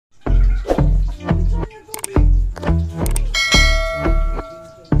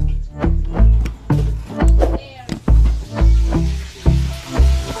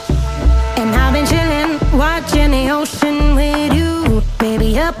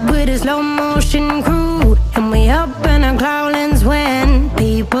with a slow motion crew, and we up in our growlings when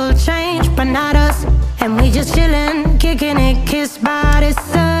people change, but not us. And we just chillin', kicking it, kissed by the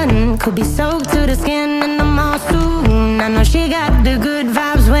sun. Could be soaked to the skin in the mall soon. I know she got the good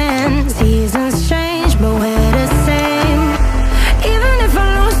vibes when seasons change, but we're the same. Even if I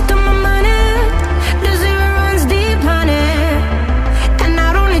lost all my money, the zero runs deep, honey. And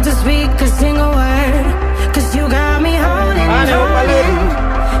I don't need to speak a single word, 'cause you got me holding, holding.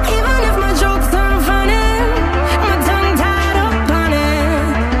 Even if my jokes aren't funny, my tongue tied up on it.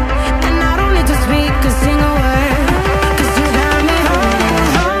 And I don't need to speak a single word, 'cause you got me holding,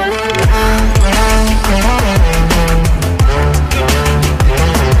 holding.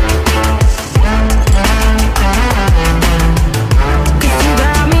 'Cause you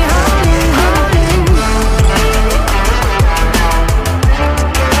got me holding, holding.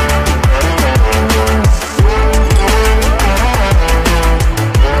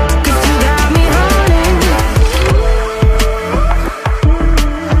 'Cause you got me holding.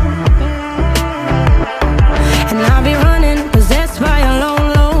 And I'll be running, possessed by a low,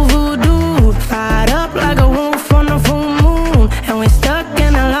 low voodoo. Fired up like a wolf on a full moon. And we're stuck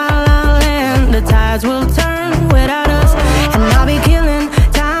in a la la land. The tides will turn without us. And I'll be killing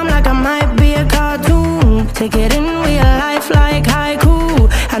time like I might be a cartoon. Take it in real life like haiku.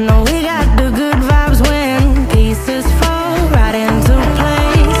 I know we got the good vibes when pieces fall right into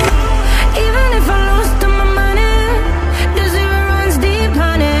place. Even if I lost all my money, the zero runs deep,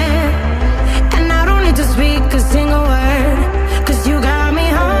 honey. And I don't need to speak a single word, 'cause you got me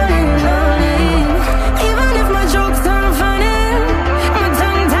holding, holding. Even if my jokes aren't funny, my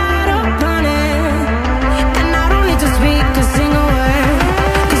tongue tied up on it. And I don't need to speak a single word,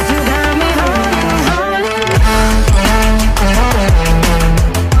 'cause you got me holding, holding.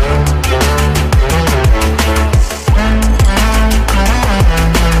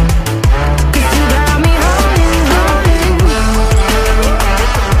 'Cause you got me holding, holding.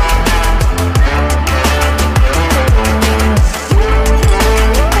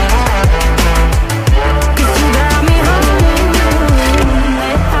 'Cause you got me holding.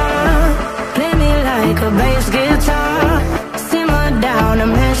 Play me like a bass guitar, simmer down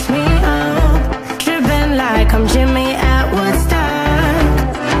and mash me up, tripping like I'm Jimmy at Woodstock.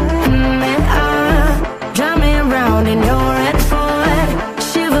 Drive me around in your red Ford,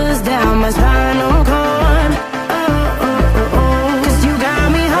 shivers down my spinal cord. Oh, oh, oh, oh. 'Cause you got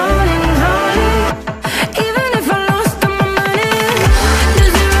me holding, holding. Even if I lost all my money, the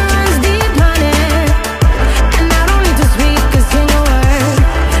zero runs deep, honey. And I don't need to speak a single word,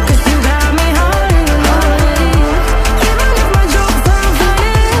 'cause you got me holding, holding. Even if my jokes aren't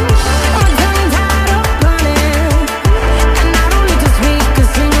funny, my tongue tied up on it. And I don't need to speak a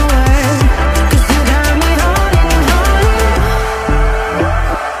single word, 'cause you got me holding, holding.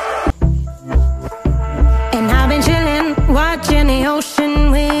 And I've been chillin', watching the ocean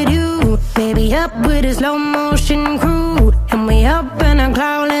with you. Baby, up with a slow motion crew. And we up in our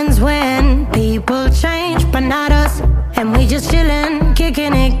growlings when people change, but not us. And we just chillin',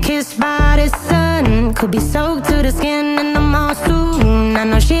 kicking it, kissed by the sun. Could be soaked to the skin in the mall soon. I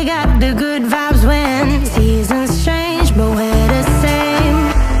know she got the good vibes when seasons change, but we're the same.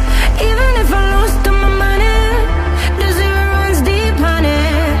 Even if I lost all my money, the zero runs deep, honey.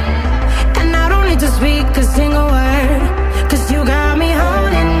 And I don't need to speak a single word, 'cause you got me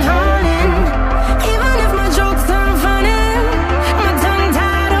holding, holding. Even if my jokes aren't funny, my tongue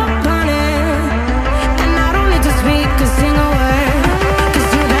tied up on it. And I don't need to speak a single word, 'cause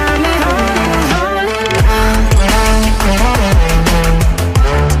you got me holding, holding.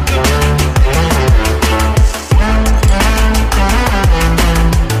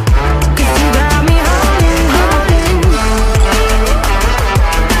 'Cause you got me holding, holding.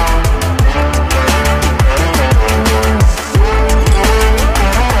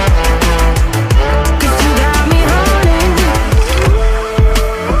 'Cause you got me holding.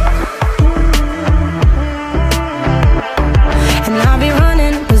 And I'll be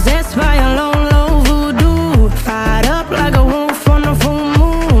running, possessed by a low, low voodoo. Fired up like a wolf on a full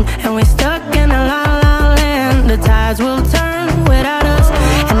moon. And we're stuck in a la la land. The tides will turn without us.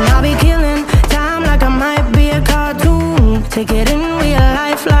 And I'll be killing time like I might be a cartoon. Take it in real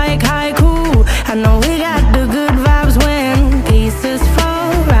life like